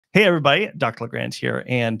Hey, everybody, Dr. LeGrand here.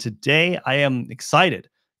 And today I am excited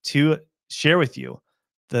to share with you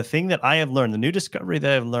the thing that I have learned, the new discovery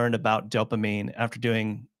that I've learned about dopamine after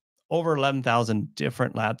doing over 11,000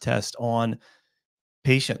 different lab tests on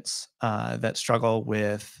patients that struggle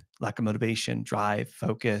with lack of motivation, drive,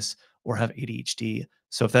 focus, or have ADHD.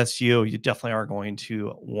 So if that's you, you definitely are going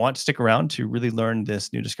to want to stick around to really learn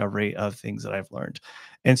this new discovery of things that I've learned.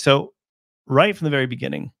 And so, right from the very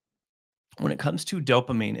beginning, when it comes to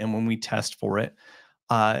dopamine and when we test for it,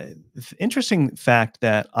 interesting fact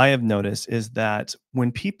that I have noticed is that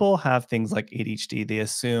when people have things like ADHD, they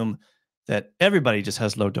assume that everybody just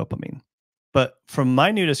has low dopamine. But from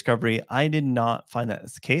my new discovery, I did not find that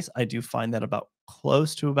as the case. I do find that about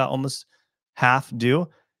close to about almost half do.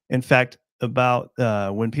 In fact, about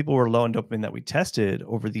when people were low in dopamine that we tested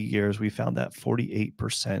over the years, we found that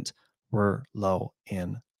 48% were low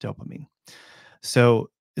in dopamine. So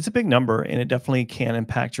it's a big number and it definitely can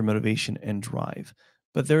impact your motivation and drive.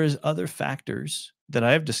 But there is other factors that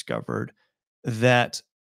I have discovered that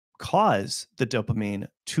cause the dopamine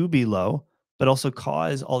to be low, but also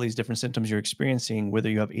cause all these different symptoms you're experiencing, whether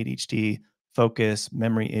you have ADHD, focus,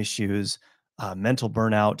 memory issues, mental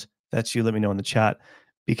burnout. That's you. Let me know in the chat.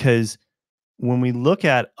 Because when we look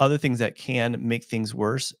at other things that can make things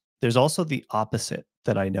worse, there's also the opposite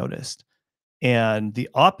that I noticed. And the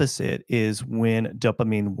opposite is when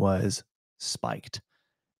dopamine was spiked.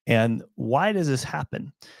 And why does this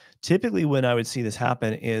happen? Typically, when I would see this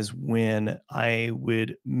happen is when I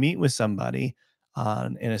would meet with somebody,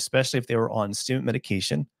 and especially if they were on stimulant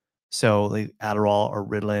medication, so like Adderall or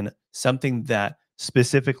Ritalin, something that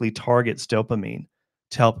specifically targets dopamine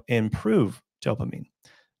to help improve dopamine.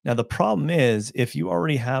 Now, the problem is if you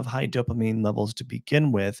already have high dopamine levels to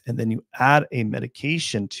begin with, and then you add a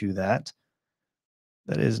medication to that,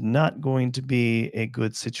 that is not going to be a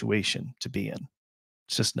good situation to be in.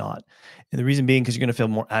 It's just not. And the reason being because you're going to feel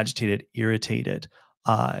more agitated, irritated,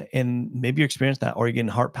 and maybe you experience that, or you're getting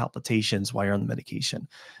heart palpitations while you're on the medication.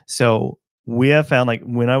 So we have found, like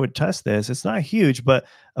when I would test this, it's not huge, but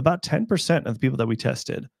about 10% of the people that we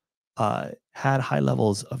tested had high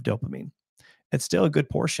levels of dopamine. It's still a good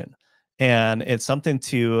portion, and it's something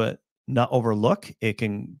to not overlook. It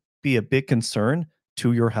can be a big concern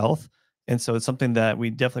to your health, and so it's something that we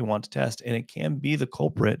definitely want to test, and it can be the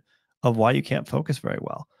culprit of why you can't focus very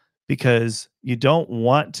well, because you don't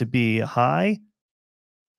want to be high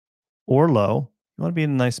or low. You want to be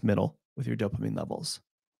in a nice middle with your dopamine levels.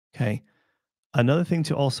 Okay. Another thing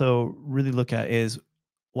to also really look at is,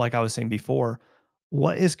 like I was saying before,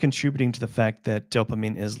 what is contributing to the fact that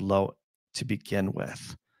dopamine is low to begin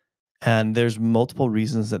with? And there's multiple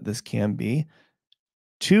reasons that this can be.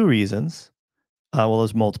 Two reasons. Well,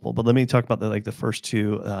 there's multiple, but let me talk about the first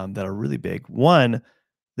two that are really big. One,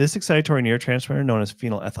 this excitatory neurotransmitter known as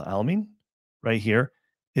phenylethylamine, right here,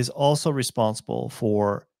 is also responsible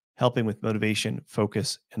for helping with motivation,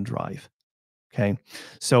 focus, and drive. Okay,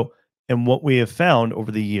 so and what we have found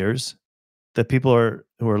over the years that people are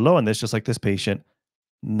who are low in this, just like this patient,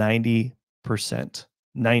 90%,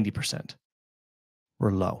 90%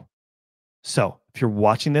 were low. So if you're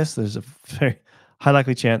watching this, there's a very high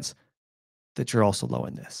likely chance that you're also low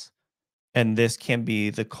in this. And this can be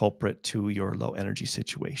the culprit to your low energy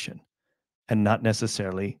situation and not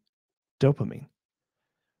necessarily dopamine.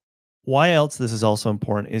 Why else this is also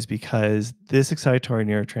important is because this excitatory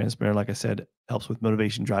neurotransmitter, like I said, helps with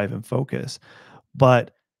motivation, drive, and focus.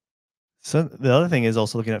 But the other thing is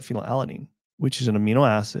also looking at phenylalanine, which is an amino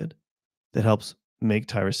acid that helps make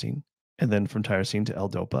tyrosine, and then from tyrosine to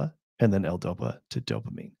L-dopa, and then L-dopa to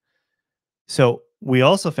dopamine. So we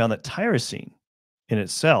also found that tyrosine in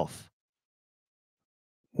itself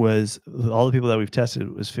was, all the people that we've tested,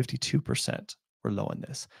 was 52% were low in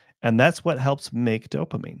this. And that's what helps make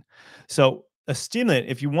dopamine. So a stimulant,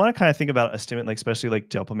 if you want to kind of think about a stimulant, like especially like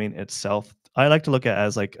dopamine itself, I like to look at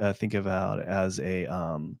as like think about it as a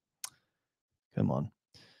come on,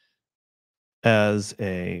 as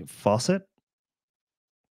a faucet.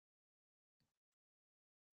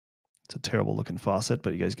 It's a terrible looking faucet,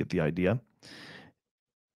 but you guys get the idea.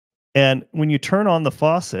 And when you turn on the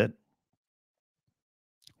faucet,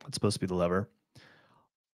 it's supposed to be the lever.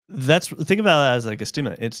 That's, think about it as like a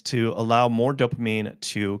stimulant. It's to allow more dopamine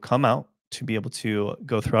to come out to be able to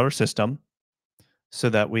go throughout our system so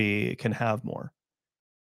that we can have more.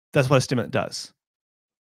 That's what a stimulant does,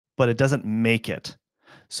 but it doesn't make it.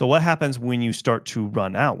 So what happens when you start to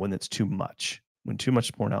run out, when it's too much, when too much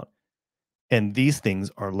is poured out, and these things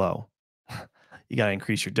are low? You got to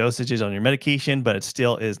increase your dosages on your medication, but it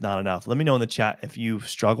still is not enough. Let me know in the chat if you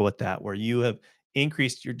struggle with that, where you have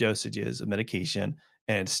increased your dosages of medication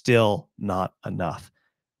and it's still not enough.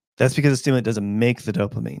 That's because the stimulant doesn't make the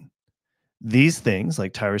dopamine. These things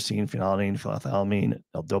like tyrosine, phenylalanine, phenethylamine,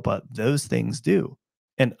 L-DOPA, those things do,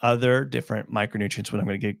 and other different micronutrients, what I'm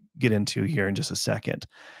going to get into here in just a second.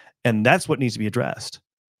 And that's what needs to be addressed.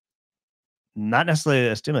 Not necessarily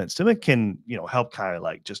a stimulant. Stimulant can, help kind of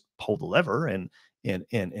like just pull the lever and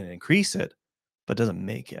increase it, but doesn't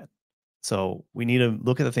make it. So we need to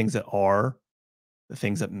look at the things that are the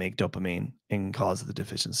things that make dopamine and cause the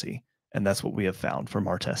deficiency. And that's what we have found from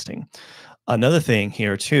our testing. Another thing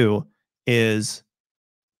here too is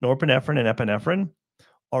norepinephrine and epinephrine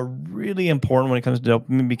are really important when it comes to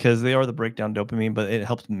dopamine because they are the breakdown dopamine, but it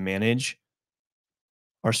helps manage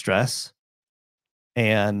our stress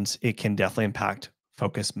and it can definitely impact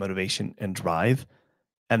focus, motivation, and drive.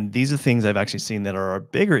 And these are things I've actually seen that are a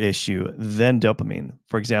bigger issue than dopamine.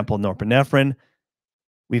 For example, norepinephrine,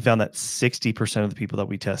 we found that 60% of the people that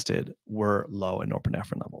we tested were low in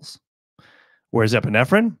norepinephrine levels. Whereas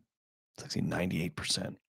epinephrine, it's actually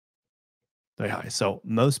 98%. Very high. So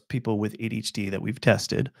most people with ADHD that we've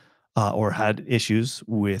tested or had issues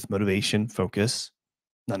with motivation, focus,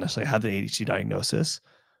 not necessarily had the ADHD diagnosis,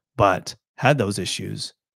 but had those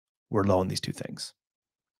issues were low in these two things.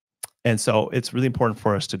 And so it's really important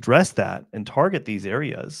for us to address that and target these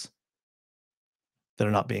areas that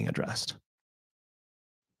are not being addressed.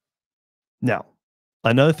 Now,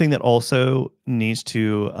 another thing that also needs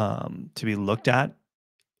to be looked at,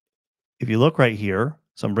 if you look right here,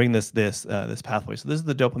 so I'm bringing this pathway. So this is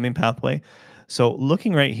the dopamine pathway. So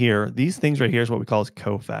looking right here, these things right here is what we call as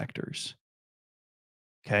cofactors.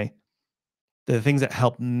 Okay, the things that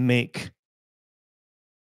help make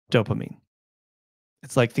dopamine.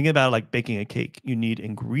 It's like thinking about it like baking a cake. You need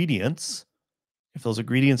ingredients. If those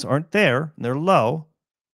ingredients aren't there and they're low,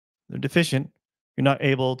 they're deficient, you're not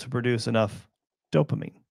able to produce enough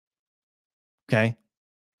dopamine. Okay,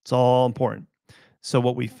 it's all important. So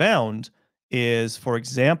what we found is, for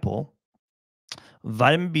example,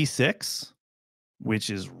 vitamin B6, which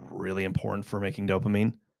is really important for making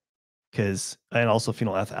dopamine, because and also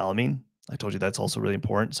phenylethylamine. I told you that's also really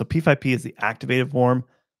important. So P5P is the activated form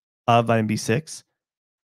of vitamin B6,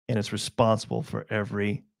 and it's responsible for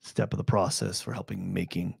every step of the process for helping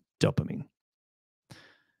making dopamine.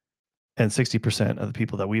 And 60% of the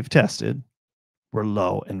people that we've tested were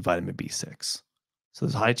low in vitamin B6. So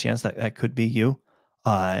there's a high chance that that could be you,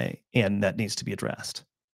 and that needs to be addressed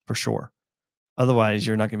for sure. Otherwise,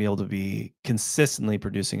 you're not going to be able to be consistently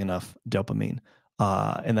producing enough dopamine,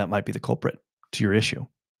 and that might be the culprit to your issue.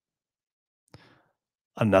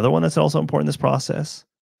 Another one that's also important in this process,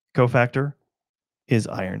 cofactor, is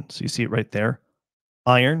iron. So you see it right there.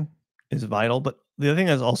 Iron is vital, but the other thing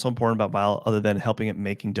that's also important about bile, other than helping it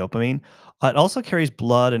making dopamine, it also carries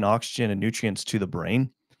blood and oxygen and nutrients to the brain.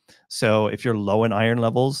 So if you're low in iron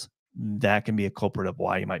levels, that can be a culprit of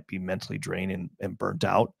why you might be mentally drained and burnt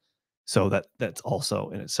out. So that's also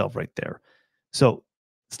in itself right there. So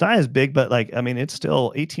it's not as big, but like I mean, it's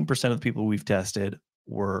still 18% of the people we've tested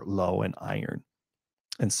were low in iron.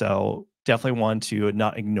 And so definitely one to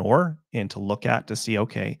not ignore and to look at to see,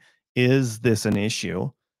 okay, is this an issue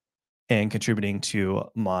and contributing to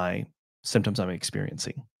my symptoms I'm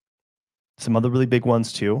experiencing? Some other really big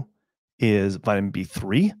ones too is vitamin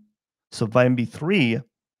B3. So vitamin B3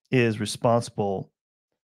 is responsible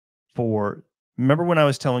for, remember when I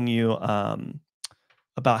was telling you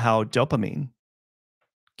about how dopamine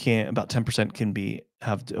can, about 10% can be,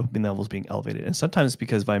 have dopamine levels being elevated. And sometimes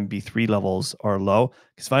because vitamin B3 levels are low,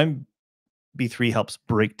 because vitamin B3 helps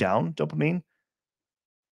break down dopamine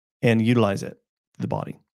and utilize it for the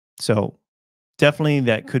body. So definitely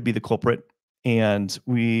that could be the culprit. And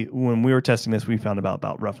when we were testing this, we found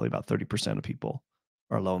about roughly about 30% of people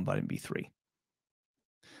are low in vitamin B3.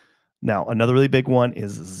 Now, another really big one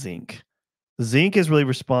is zinc. Zinc is really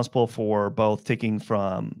responsible for both taking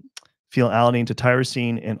from phenylalanine to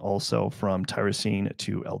tyrosine and also from tyrosine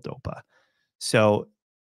to L-DOPA. So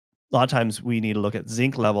a lot of times we need to look at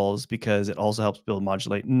zinc levels because it also helps build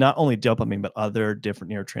modulate not only dopamine, but other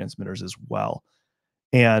different neurotransmitters as well.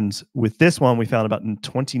 And with this one, we found about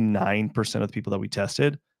 29% of the people that we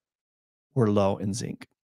tested were low in zinc,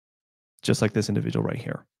 just like this individual right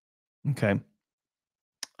here. Okay.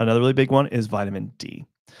 Another really big one is vitamin D.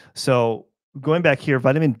 So going back here,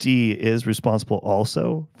 vitamin D is responsible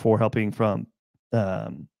also for helping from,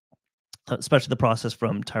 um, especially the process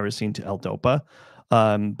from tyrosine to L-DOPA,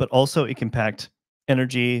 but also it can impact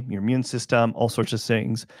energy, your immune system, all sorts of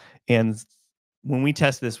things. And when we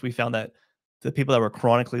test this, we found that the people that were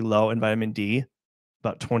chronically low in vitamin D,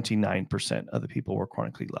 about 29% of the people were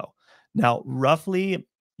chronically low. Now, roughly,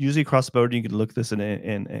 usually across the board, you can look at this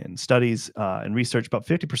in studies and research, about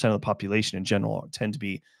 50% of the population in general tend to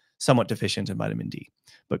be somewhat deficient in vitamin D.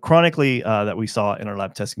 But chronically, that we saw in our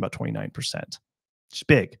lab testing about 29%. It's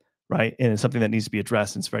big, right? And it's something that needs to be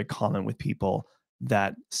addressed. And it's very common with people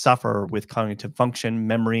that suffer with cognitive function,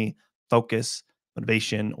 memory, focus,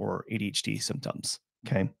 motivation, or ADHD symptoms.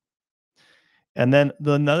 Okay. And then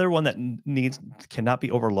another one that needs cannot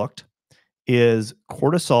be overlooked is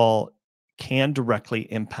cortisol can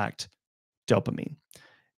directly impact dopamine.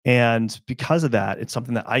 And because of that, it's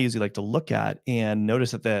something that I usually like to look at and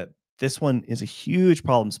notice that this one is a huge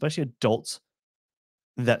problem, especially adults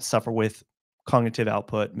that suffer with cognitive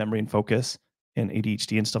output, memory and focus, and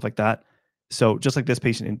ADHD and stuff like that. So just like this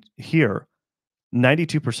patient in here,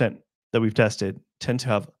 92% that we've tested tend to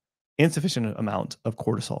have insufficient amount of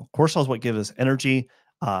cortisol. Cortisol is what gives us energy.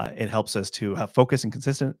 It helps us to have focus and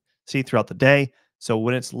consistency throughout the day. So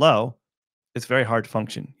when it's low, it's very hard to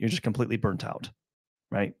function. You're just completely burnt out,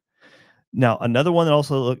 right? Now, another one that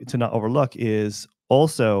also to not overlook is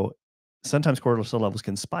also sometimes cortisol levels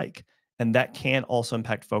can spike, and that can also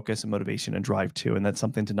impact focus and motivation and drive too. And that's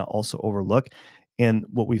something to not also overlook. And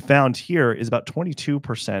what we found here is about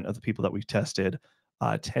 22% of the people that we've tested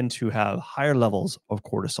tend to have higher levels of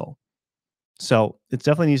cortisol. So it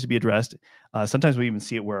definitely needs to be addressed. Sometimes we even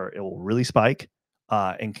see it where it will really spike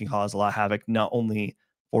and can cause a lot of havoc, not only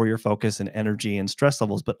for your focus and energy and stress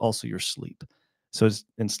levels, but also your sleep. So,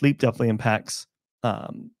 and sleep definitely impacts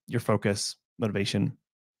your focus, motivation,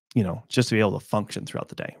 just to be able to function throughout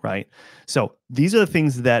the day, right? So these are the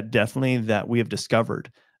things that definitely that we have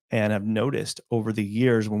discovered and have noticed over the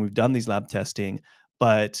years when we've done these lab testing.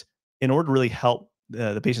 But in order to really help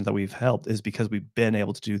the patients that we've helped is because we've been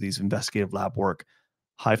able to do these investigative lab work,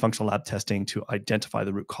 high functional lab testing to identify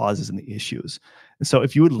the root causes and the issues. And so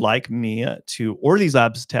if you would like me to order these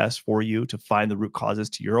labs tests for you to find the root causes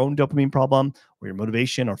to your own dopamine problem or your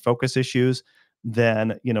motivation or focus issues,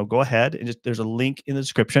 then go ahead and there's a link in the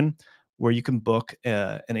description where you can book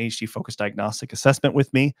an ADHD focus diagnostic assessment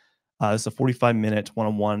with me. It's a 45-minute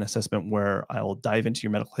one-on-one assessment where I will dive into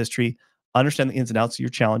your medical history, understand the ins and outs of your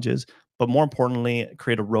challenges, but more importantly,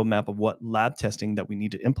 create a roadmap of what lab testing that we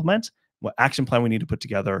need to implement, what action plan we need to put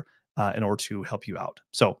together in order to help you out.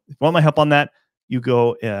 So if you want my help on that, you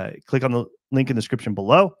go click on the link in the description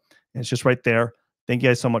below, and it's just right there. Thank you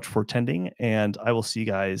guys so much for attending, and I will see you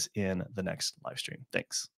guys in the next live stream.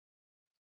 Thanks.